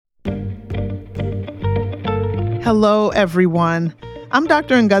Hello, everyone. I'm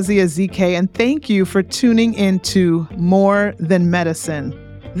Dr. Ngozi Ezike, and thank you for tuning in to More Than Medicine.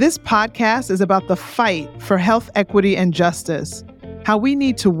 This podcast is about the fight for health equity and justice, how we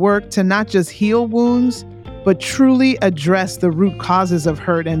need to work to not just heal wounds, but truly address the root causes of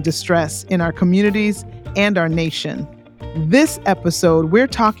hurt and distress in our communities and our nation. This episode, we're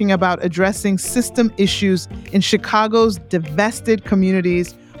talking about addressing system issues in Chicago's divested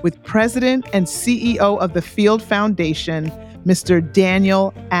communities with President and CEO of the Field Foundation, Mr.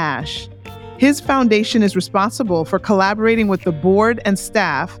 Daniel Ash. His foundation is responsible for collaborating with the board and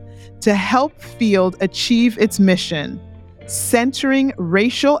staff to help Field achieve its mission, centering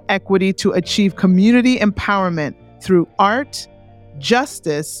racial equity to achieve community empowerment through art,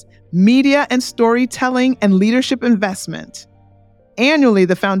 justice, media and storytelling, and leadership investment. Annually,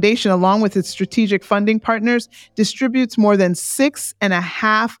 the foundation, along with its strategic funding partners, distributes more than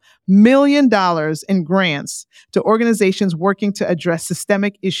 $6.5 million in grants to organizations working to address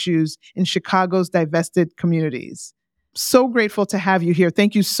systemic issues in Chicago's divested communities. So grateful to have you here.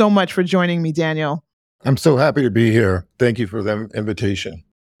 Thank you so much for joining me, Daniel. I'm so happy to be here. Thank you for the invitation.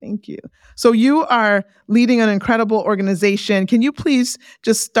 Thank you. So you are leading an incredible organization. Can you please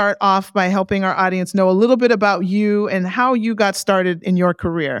just start off by helping our audience know a little bit about you and how you got started in your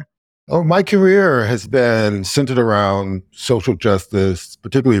career? Oh, my career has been centered around social justice,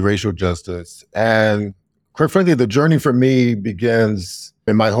 particularly racial justice. And quite frankly, the journey for me begins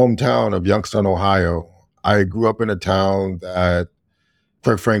in my hometown of Youngstown, Ohio. I grew up in a town that,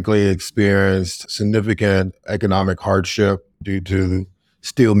 quite frankly, experienced significant economic hardship due to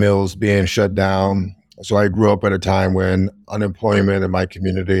steel mills being shut down. So I grew up at a time when unemployment in my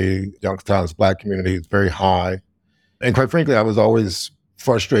community, Youngstown's Black community, is very high. And quite frankly, I was always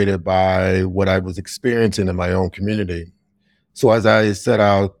frustrated by what I was experiencing in my own community. So as I set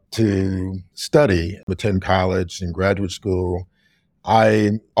out to study, attend college and graduate school,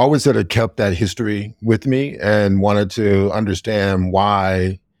 I always sort of kept that history with me and wanted to understand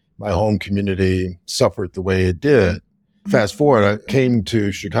why my home community suffered the way it did. Fast forward, I came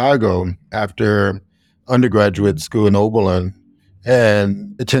to Chicago after undergraduate school in Oberlin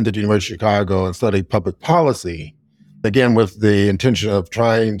and attended the University of Chicago and studied public policy, again, with the intention of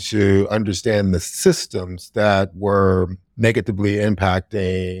trying to understand the systems that were negatively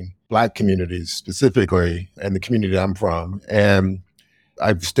impacting Black communities specifically, and the community I'm from. And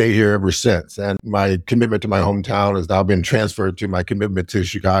I've stayed here ever since. And my commitment to my hometown has now been transferred to my commitment to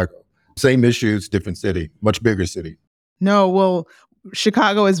Chicago. Same issues, different city, much bigger city. No, well,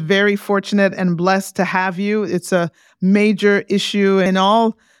 Chicago is very fortunate and blessed to have you. It's a major issue in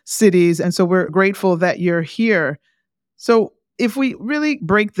all cities, and so we're grateful that you're here. So if we really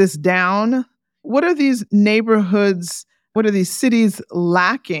break this down, what are these neighborhoods, what are these cities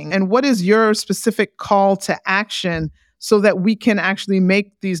lacking, and what is your specific call to action so that we can actually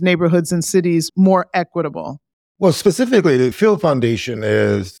make these neighborhoods and cities more equitable? Well, specifically, the Field Foundation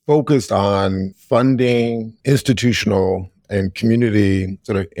is focused on funding institutional and community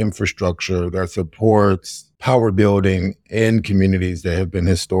sort of infrastructure that supports power building in communities that have been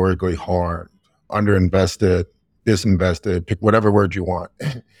historically harmed, underinvested, disinvested, pick whatever word you want.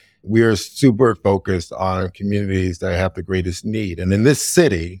 We are super focused on communities that have the greatest need. And in this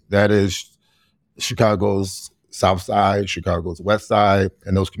city, that is Chicago's South Side, Chicago's West Side,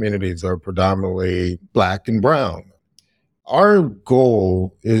 and those communities are predominantly Black and brown. Our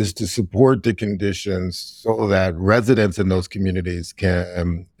goal is to support the conditions so that residents in those communities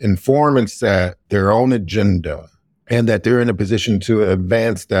can inform and set their own agenda and that they're in a position to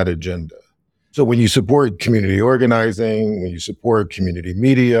advance that agenda. So when you support community organizing, when you support community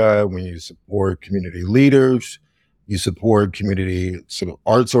media, when you support community leaders, you support community sort of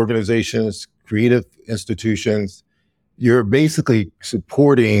arts organizations, creative institutions, you're basically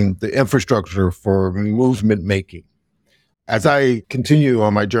supporting the infrastructure for movement making. As I continue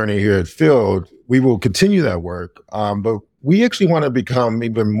on my journey here at Field, we will continue that work, but we actually want to become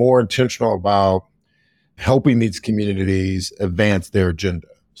even more intentional about helping these communities advance their agenda.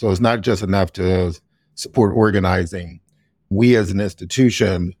 So it's not just enough to support organizing. We as an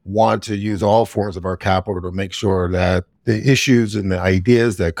institution want to use all forms of our capital to make sure that the issues and the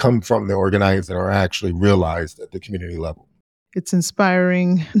ideas that come from the organizing are actually realized at the community level. It's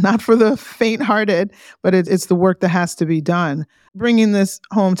inspiring, not for the faint-hearted, but it's the work that has to be done. Bringing this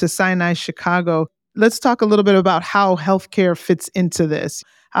home to Sinai, Chicago, let's talk a little bit about how healthcare fits into this.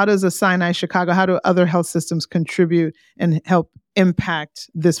 How does a Sinai, Chicago, how do other health systems contribute and help impact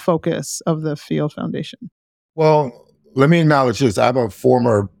this focus of the Field Foundation? Well, let me acknowledge this. I'm a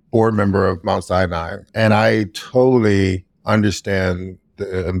former board member of Mount Sinai, and I totally understand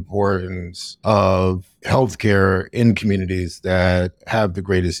the importance of healthcare in communities that have the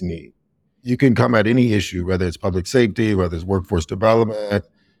greatest need. You can come at any issue, whether it's public safety, whether it's workforce development,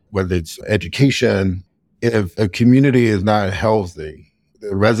 whether it's education. If a community is not healthy,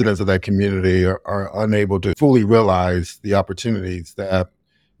 the residents of that community are unable to fully realize the opportunities that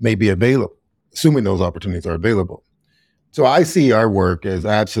may be available, assuming those opportunities are available. So I see our work as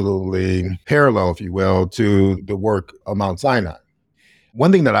absolutely parallel, if you will, to the work of Mount Sinai.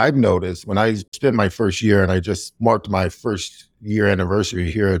 One thing that I've noticed when I spent my first year, and I just marked my first year anniversary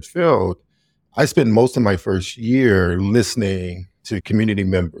here at Field, I spent most of my first year listening to community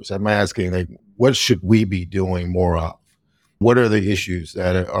members. I'm asking, like, what should we be doing more of? What are the issues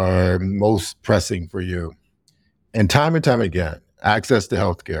that are most pressing for you? And time again, access to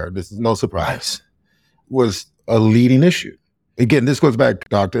healthcare, this is no surprise, was a leading issue. Again, this goes back,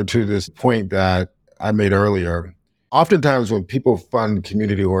 Doctor, to this point that I made earlier. Oftentimes when people fund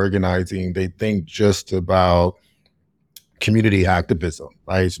community organizing, they think just about community activism,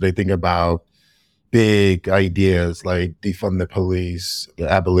 right? So they think about big ideas like defund the police,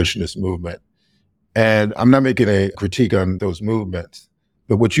 the abolitionist movement. And I'm not making a critique on those movements,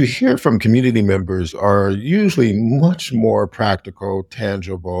 but what you hear from community members are usually much more practical,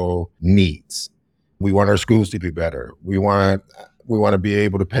 tangible needs. We want our schools to be better. We want to be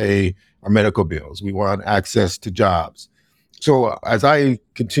able to pay our medical bills. We want access to jobs. So as I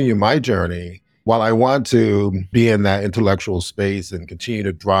continue my journey, while I want to be in that intellectual space and continue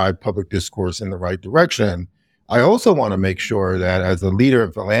to drive public discourse in the right direction, I also want to make sure that as a leader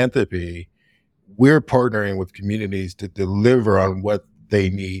in philanthropy, we're partnering with communities to deliver on what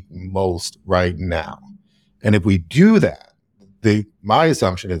they need most right now. And if we do that, my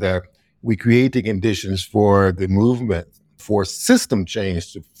assumption is that we create the conditions for the movement, for system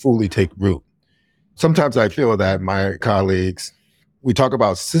change to fully take root. Sometimes I feel that my colleagues, we talk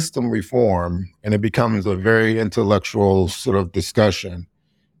about system reform and it becomes a very intellectual sort of discussion.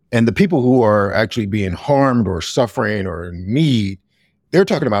 And the people who are actually being harmed or suffering or in need, they're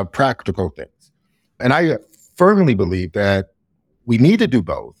talking about practical things. And I firmly believe that we need to do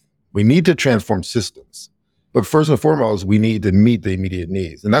both. We need to transform systems. But first and foremost, we need to meet the immediate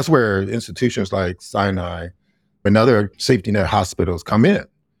needs. And that's where institutions like Sinai and other safety net hospitals come in.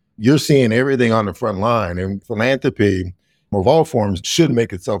 You're seeing everything on the front line, and philanthropy of all forms should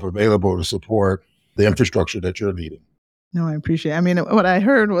make itself available to support the infrastructure that you're leading. No, I appreciate it. I mean, what I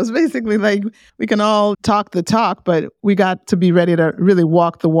heard was basically like, we can all talk the talk, but we got to be ready to really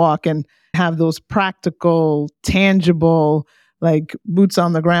walk the walk and have those practical, tangible, like boots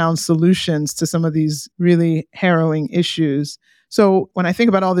on the ground solutions to some of these really harrowing issues. So when I think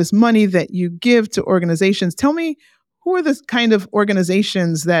about all this money that you give to organizations, tell me, who are the kind of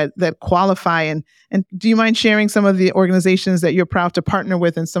organizations that qualify? And do you mind sharing some of the organizations that you're proud to partner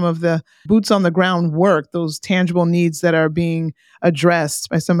with and some of the boots on the ground work, those tangible needs that are being addressed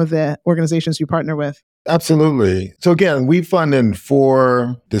by some of the organizations you partner with? Absolutely. So again, we fund in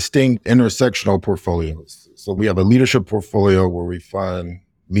 4 distinct intersectional portfolios. So we have a leadership portfolio where we fund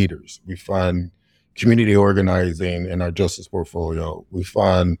leaders. We fund community organizing in our justice portfolio. We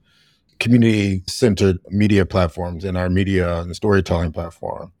fund community-centered media platforms in our media and storytelling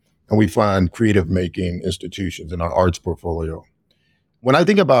platform. And we fund creative making institutions in our arts portfolio. When I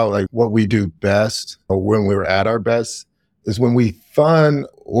think about like what we do best or when we're at our best is when we fund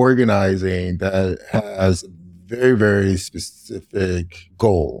organizing that has very, very specific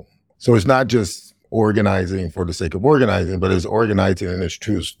goal. So it's not just organizing for the sake of organizing, but it's organizing in its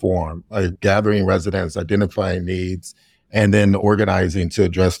truest form, like gathering residents, identifying needs, and then organizing to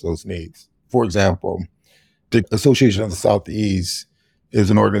address those needs. For example, the Association of the Southeast is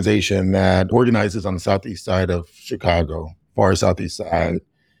an organization that organizes on the southeast side of Chicago, far southeast side.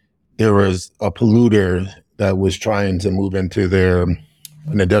 There was a polluter that was trying to move into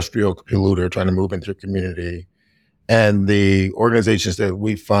an industrial polluter trying to move into a community. And the organizations that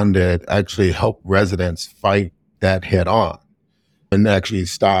we funded actually helped residents fight that head on and actually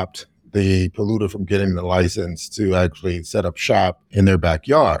stopped the polluter from getting the license to actually set up shop in their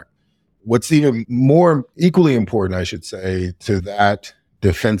backyard. What's even more equally important, I should say, to that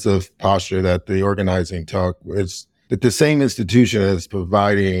defensive posture that the organizing took is that the same institution is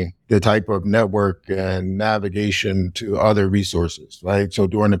providing the type of network and navigation to other resources, right? So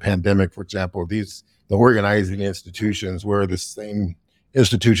during the pandemic, for example, the organizing institutions were the same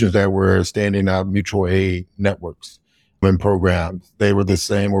institutions that were standing up mutual aid networks and programs. They were the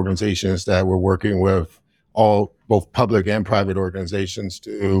same organizations that were working with both public and private organizations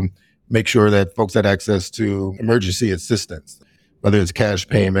to make sure that folks had access to emergency assistance, whether it's cash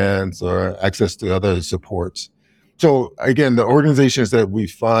payments or access to other supports. So again, the organizations that we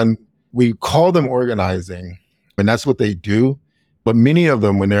fund, we call them organizing, and that's what they do. But many of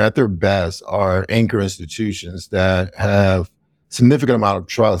them, when they're at their best, are anchor institutions that have significant amount of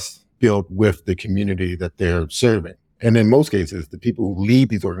trust built with the community that they're serving. And in most cases, the people who lead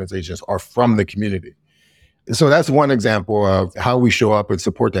these organizations are from the community. So that's one example of how we show up and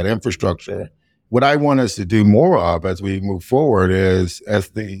support that infrastructure. What I want us to do more of as we move forward is, as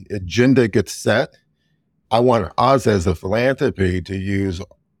the agenda gets set, I want us as a philanthropy to use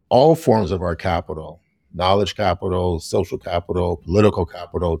all forms of our capital, knowledge capital, social capital, political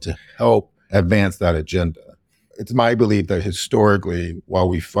capital, to help advance that agenda. It's my belief that historically, while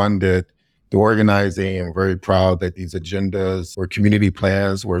we funded the organizing, I'm very proud that these agendas or community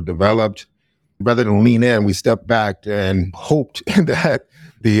plans were developed. Rather than lean in, we stepped back and hoped that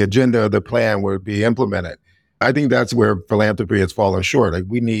the agenda of the plan would be implemented. I think that's where philanthropy has fallen short. Like,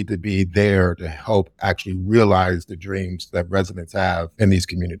 we need to be there to help actually realize the dreams that residents have in these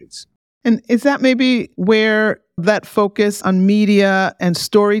communities. And is that maybe where that focus on media and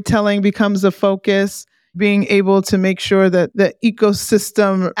storytelling becomes a focus? Being able to make sure that the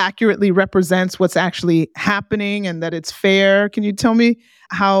ecosystem accurately represents what's actually happening and that it's fair. Can you tell me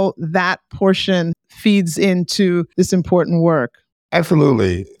how that portion feeds into this important work?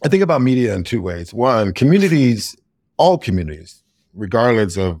 Absolutely. I think about media in two ways. One, communities, all communities,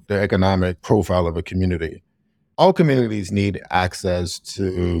 regardless of the economic profile of a community, all communities need access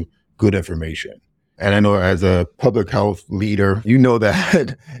to good information. And I know as a public health leader, you know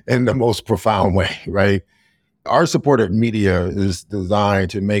that in the most profound way, right? Our supported media is designed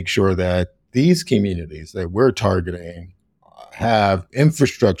to make sure that these communities that we're targeting have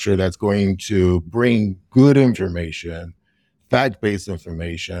infrastructure that's going to bring good information, fact-based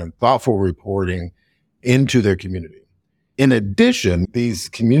information, thoughtful reporting into their community. In addition, these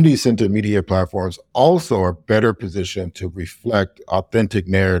community-centered media platforms also are better positioned to reflect authentic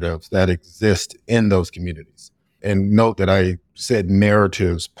narratives that exist in those communities. And note that I said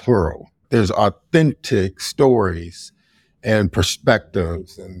narratives plural. There's authentic stories and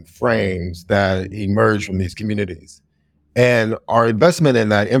perspectives and frames that emerge from these communities. And our investment in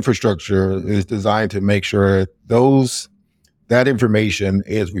that infrastructure is designed to make sure that information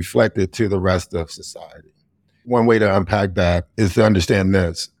is reflected to the rest of society. One way to unpack that is to understand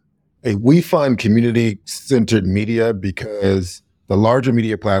this. We fund community-centered media because the larger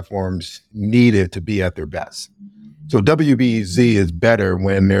media platforms need it to be at their best. So WBEZ is better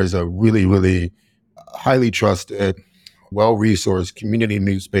when there's a really, really highly trusted, well-resourced community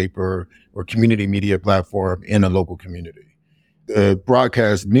newspaper or community media platform in a local community. The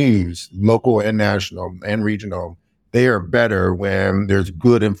broadcast news, local and national and regional, they are better when there's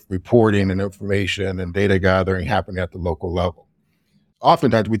good reporting and information and data gathering happening at the local level.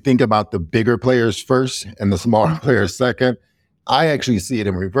 Oftentimes we think about the bigger players first and the smaller players second. I actually see it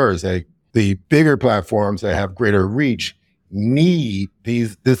in reverse. The bigger platforms that have greater reach need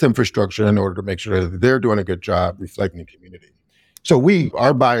this infrastructure in order to make sure that they're doing a good job reflecting the community. So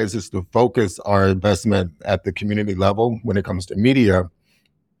our bias is to focus our investment at the community level when it comes to media,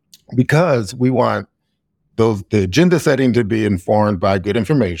 because we want the agenda setting to be informed by good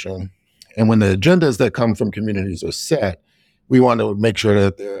information. And when the agendas that come from communities are set, we want to make sure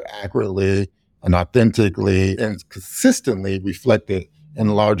that they're accurately and authentically and consistently reflected in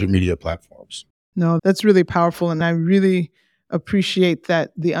larger media platforms. No, that's really powerful. And I really appreciate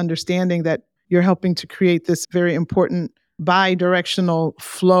that, the understanding that you're helping to create this very important bi-directional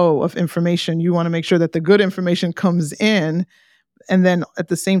flow of information. You want to make sure that the good information comes in, and then at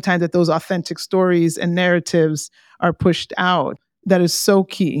the same time that those authentic stories and narratives are pushed out. That is so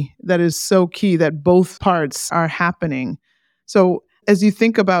key. That is so key that both parts are happening. So as you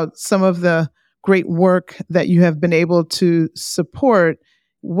think about some of the great work that you have been able to support,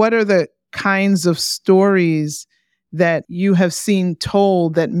 what are the kinds of stories that you have seen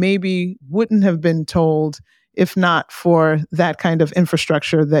told that maybe wouldn't have been told if not for that kind of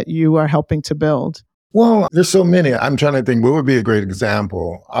infrastructure that you are helping to build? Well, there's so many. I'm trying to think what would be a great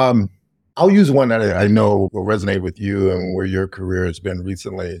example. I'll use one that I know will resonate with you and where your career has been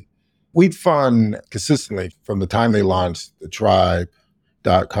recently. We fund consistently from the time they launched the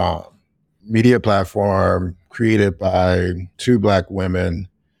tribe.com, media platform created by two Black women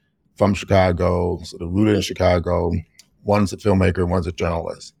from Chicago, sort of rooted in Chicago. One's a filmmaker, one's a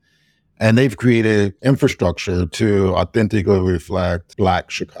journalist. And they've created infrastructure to authentically reflect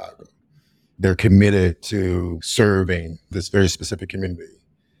Black Chicago. They're committed to serving this very specific community.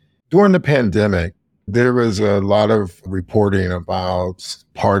 During the pandemic, there was a lot of reporting about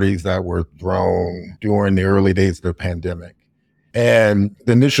parties that were thrown during the early days of the pandemic. And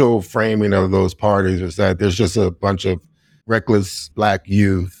the initial framing of those parties was that there's just a bunch of reckless Black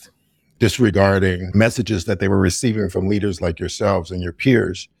youth disregarding messages that they were receiving from leaders like yourselves and your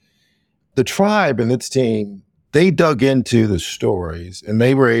peers. The tribe and its team, they dug into the stories and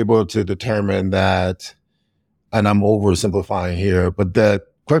they were able to determine that, and I'm oversimplifying here, but that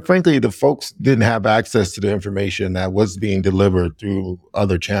quite frankly, the folks didn't have access to the information that was being delivered through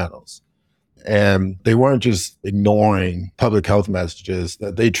other channels. And they weren't just ignoring public health messages,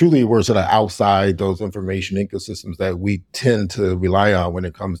 that they truly were sort of outside those information ecosystems that we tend to rely on when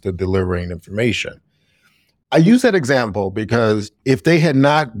it comes to delivering information. I use that example because if they had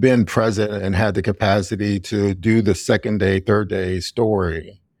not been present and had the capacity to do the second day, third day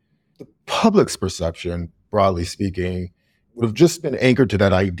story, the public's perception, broadly speaking, would have just been anchored to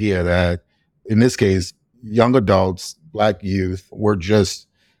that idea that, in this case, young adults, Black youth, were just,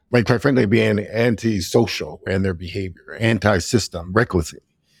 like, quite frankly, being antisocial in their behavior, anti-system, recklessly.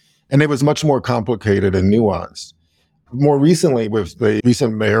 And it was much more complicated and nuanced. More recently, with the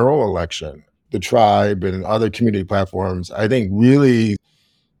recent mayoral election, the tribe and other community platforms, I think really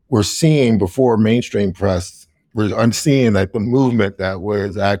we're seeing before mainstream press, I'm seeing that the movement that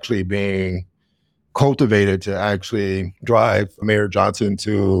was actually being cultivated to actually drive Mayor Johnson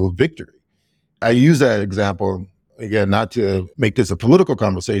to victory. I use that example, again, not to make this a political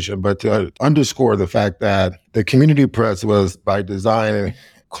conversation, but to underscore the fact that the community press was by design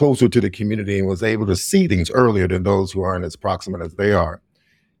closer to the community and was able to see things earlier than those who aren't as proximate as they are.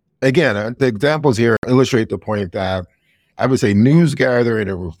 Again, the examples here illustrate the point that I would say news gathering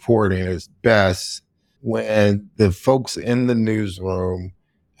and reporting is best when the folks in the newsroom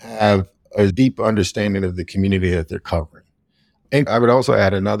have a deep understanding of the community that they're covering. And I would also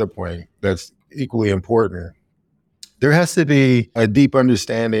add another point that's equally important. There has to be a deep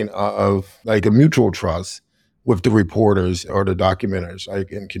understanding of, like, a mutual trust with the reporters or the documenters,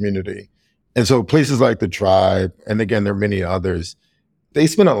 like, in community. And so places like the tribe, and again, there are many others, they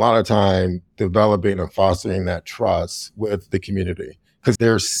spend a lot of time developing and fostering that trust with the community because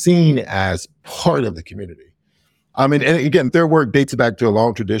they're seen as part of the community. I mean, and again, their work dates back to a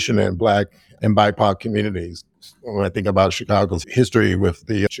long tradition in Black and BIPOC communities. When I think about Chicago's history with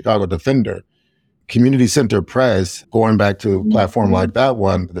the Chicago Defender, community center press, going back to a platform like that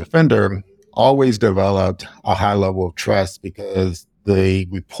one, the Defender always developed a high level of trust because the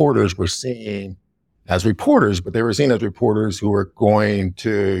reporters were seen as reporters, but they were seen as reporters who were going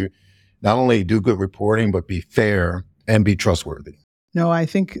to not only do good reporting, but be fair and be trustworthy. No, I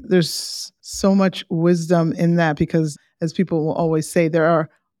think there's so much wisdom in that because, as people will always say, there are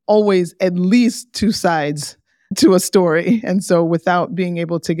always at least two sides to a story. And so without being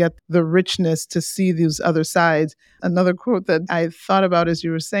able to get the richness to see these other sides, another quote that I thought about as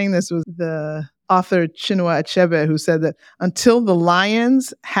you were saying this was the author Chinua Achebe, who said that until the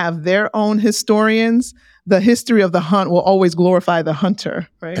lions have their own historians, the history of the hunt will always glorify the hunter,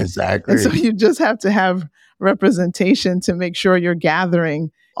 right? Exactly. And so you just have to have representation to make sure you're gathering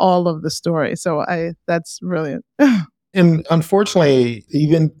all of the story. So that's brilliant. And unfortunately,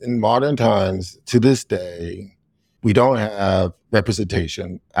 even in modern times, to this day, we don't have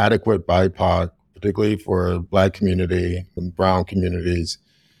representation, adequate BIPOC, particularly for Black community and brown communities.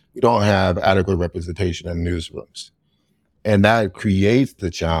 We don't have adequate representation in newsrooms. And that creates the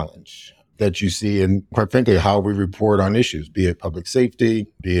challenge that you see in, quite frankly, how we report on issues, be it public safety,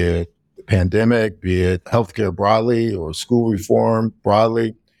 be it the pandemic, be it healthcare broadly or school reform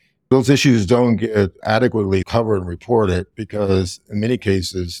broadly. Those issues don't get adequately covered and reported because in many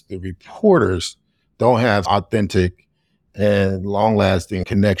cases, the reporters don't have authentic and long-lasting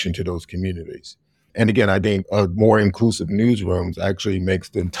connection to those communities. And again, I think a more inclusive newsrooms actually makes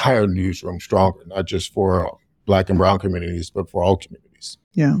the entire newsroom stronger, not just for Black and brown communities, but for all communities.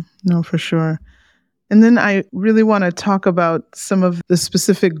 Yeah, no, for sure. And then I really want to talk about some of the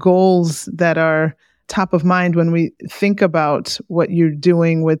specific goals that are top of mind when we think about what you're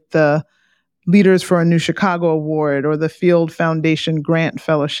doing with the Leaders for a New Chicago Award or the Field Foundation Grant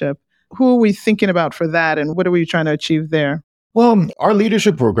Fellowship. Who are we thinking about for that, and what are we trying to achieve there? Well, our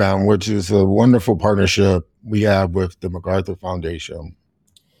leadership program, which is a wonderful partnership we have with the MacArthur Foundation,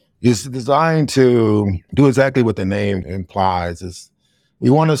 is designed to do exactly what the name implies. Is we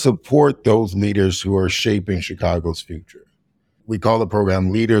want to support those leaders who are shaping Chicago's future. We call the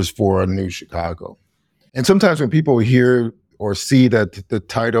program Leaders for a New Chicago. And sometimes when people hear or see that the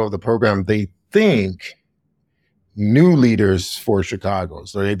title of the program, they think new leaders for Chicago.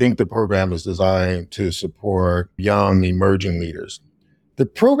 So they think the program is designed to support young, emerging leaders. The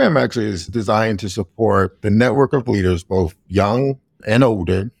program actually is designed to support the network of leaders, both young and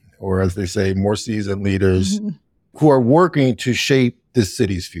older, or as they say, more seasoned leaders, who are working to shape this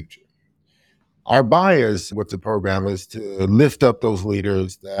city's future. Our bias with the program is to lift up those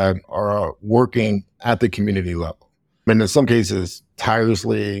leaders that are working at the community level. And in some cases,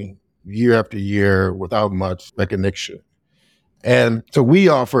 tirelessly, year after year, without much recognition. And so we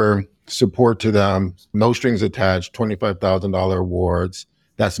offer support to them, no strings attached, $25,000 awards.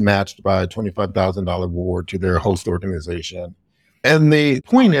 That's matched by a $25,000 award to their host organization. And the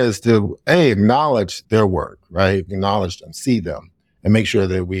point is to, A, acknowledge their work, right? Acknowledge them, see them, and make sure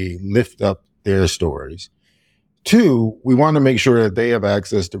that we lift up their stories. Two, we want to make sure that they have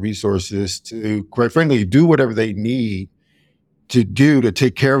access to resources to, quite frankly, do whatever they need to do to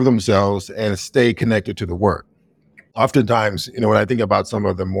take care of themselves and stay connected to the work. Oftentimes, when I think about some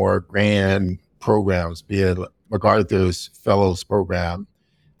of the more grand programs, be it MacArthur's Fellows Program,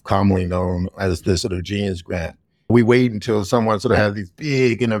 commonly known as the sort of Genius Grant, we wait until someone sort of has these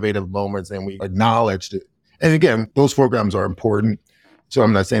big innovative moments and we acknowledge it. And again, those programs are important. So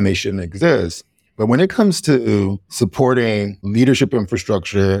I'm not saying they shouldn't exist. But when it comes to supporting leadership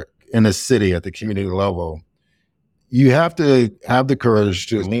infrastructure in a city at the community level, you have to have the courage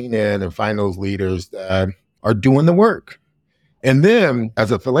to lean in and find those leaders that are doing the work. And then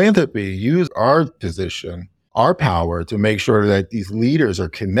as a philanthropy, use our position, our power to make sure that these leaders are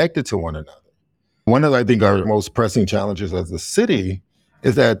connected to one another. One of, I think, our most pressing challenges as a city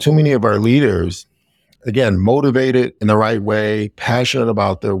is that too many of our leaders, again, motivated in the right way, passionate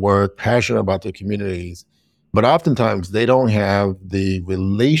about their work, passionate about their communities, but oftentimes they don't have the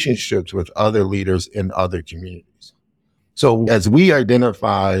relationships with other leaders in other communities. So as we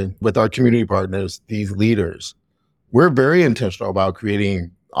identify with our community partners, these leaders, we're very intentional about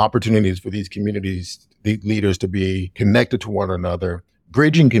creating opportunities for these communities, the leaders to be connected to one another,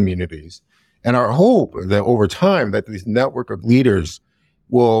 bridging communities. And our hope that over time that this network of leaders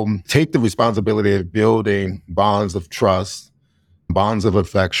will take the responsibility of building bonds of trust, bonds of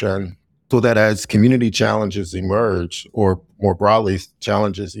affection, so that as community challenges emerge, or more broadly,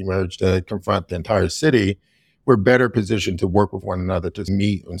 challenges emerge that confront the entire city, we're better positioned to work with one another to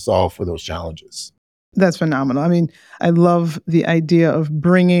meet and solve for those challenges. That's phenomenal. I mean, I love the idea of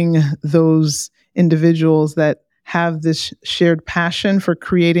bringing those individuals that have this shared passion for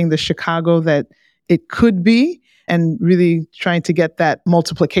creating the Chicago that it could be and really trying to get that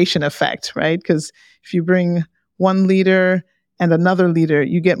multiplication effect, right? Because if you bring one leader and another leader,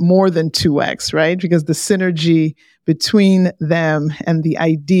 you get more than 2x, right? Because the synergy between them and the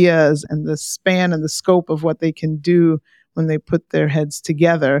ideas and the span and the scope of what they can do when they put their heads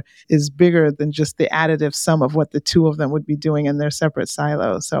together is bigger than just the additive sum of what the two of them would be doing in their separate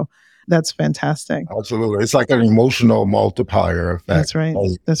silos. So that's fantastic. Absolutely. It's like an emotional multiplier effect. That's right.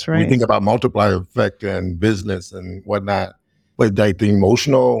 That's right. We think about multiplier effect in business and whatnot, but like the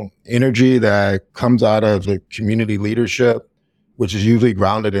emotional energy that comes out of the community leadership, which is usually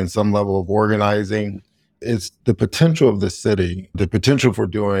grounded in some level of organizing, it's the potential of the city, the potential for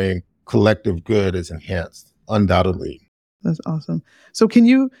doing collective good is enhanced, undoubtedly. That's awesome. So can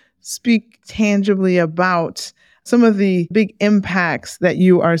you speak tangibly about some of the big impacts that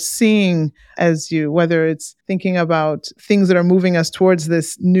you are seeing whether it's thinking about things that are moving us towards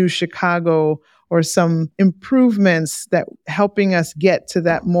this new Chicago or some improvements that helping us get to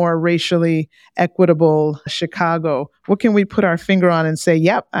that more racially equitable Chicago? What can we put our finger on and say,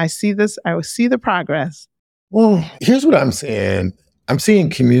 yep, I see this, I see the progress? Well, here's what I'm saying. I'm seeing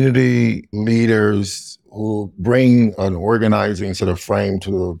community leaders who bring an organizing sort of frame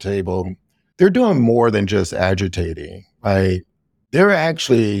to the table. They're doing more than just agitating, right? They're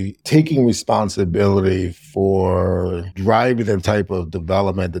actually taking responsibility for driving the type of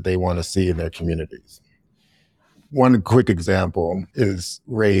development that they want to see in their communities. One quick example is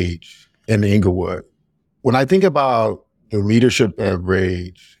Rage in Inglewood. When I think about the leadership at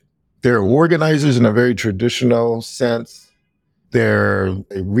Rage, they're organizers in a very traditional sense. They're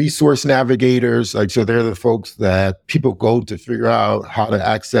resource navigators. So they're the folks that people go to figure out how to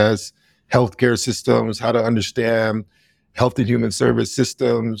access healthcare systems, how to understand health and human service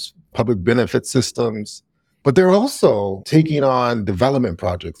systems, public benefit systems. But they're also taking on development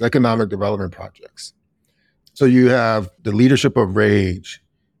projects, economic development projects. So you have the leadership of Rage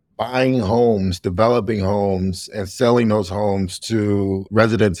buying homes, developing homes, and selling those homes to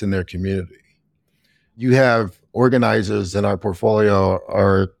residents in their community. You have organizers in our portfolio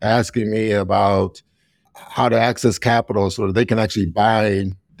are asking me about how to access capital so that they can actually buy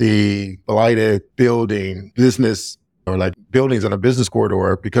the blighted business or like buildings on a business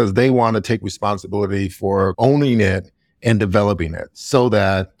corridor because they want to take responsibility for owning it and developing it so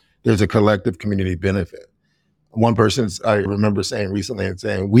that there's a collective community benefit. One person I remember saying recently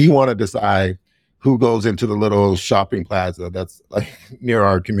we want to decide who goes into the little shopping plaza that's like near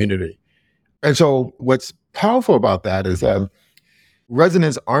our community. And so what's powerful about that is that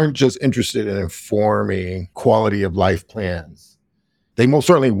residents aren't just interested in informing quality of life plans. They most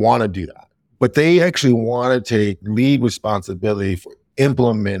certainly want to do that, but they actually want to take lead responsibility for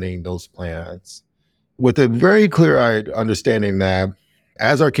implementing those plans with a very clear-eyed understanding that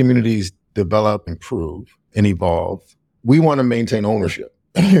as our communities develop, improve, and evolve, we want to maintain ownership.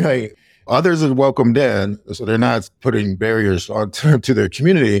 Right? Others are welcomed in, so they're not putting barriers onto their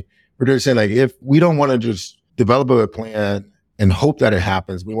community, but they're saying, like, if we don't want to just develop a plan and hope that it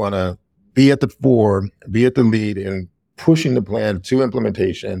happens, we want to be at the fore, be at the lead in pushing the plan to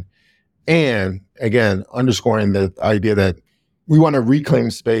implementation. And again, underscoring the idea that we want to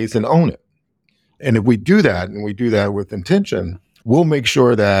reclaim space and own it. And if we do that, and we do that with intention, we'll make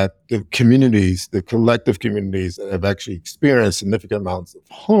sure that the communities, the collective communities that have actually experienced significant amounts of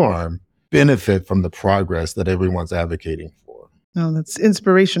harm, benefit from the progress that everyone's advocating for. Oh, that's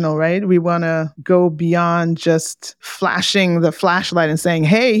inspirational, right? We want to go beyond just flashing the flashlight and saying,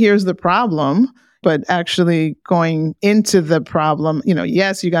 hey, here's the problem, but actually going into the problem.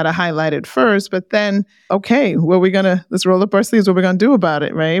 Yes, you got to highlight it first, but then, okay, let's roll up our sleeves, what we're going to do about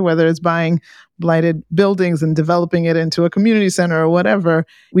it, right? Whether it's buying blighted buildings and developing it into a community center or whatever,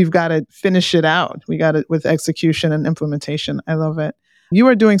 we've got to finish it out. We got it with execution and implementation. I love it. You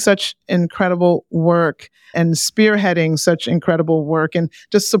are doing such incredible work and spearheading such incredible work and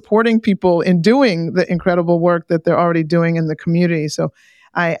just supporting people in doing the incredible work that they're already doing in the community. So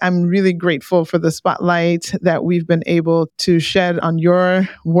I'm really grateful for the spotlight that we've been able to shed on your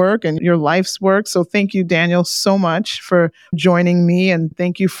work and your life's work. So thank you, Daniel, so much for joining me. And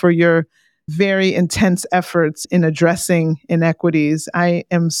thank you for your very intense efforts in addressing inequities. I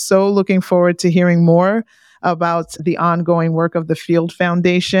am so looking forward to hearing more about the ongoing work of the Field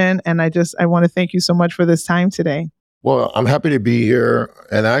Foundation. And I want to thank you so much for this time today. Well, I'm happy to be here.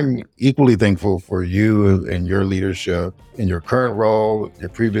 And I'm equally thankful for you and your leadership in your current role, your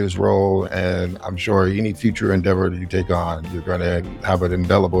previous role. And I'm sure any future endeavor that you take on, you're going to have an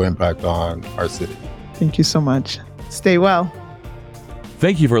indelible impact on our city. Thank you so much. Stay well.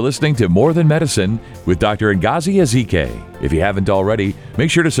 Thank you for listening to More Than Medicine with Dr. Ngozi Ezike. If you haven't already,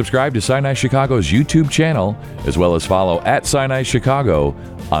 make sure to subscribe to Sinai Chicago's YouTube channel, as well as follow @Sinai Chicago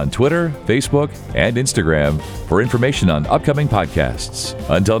on Twitter, Facebook, and Instagram for information on upcoming podcasts.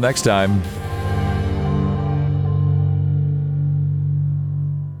 Until next time.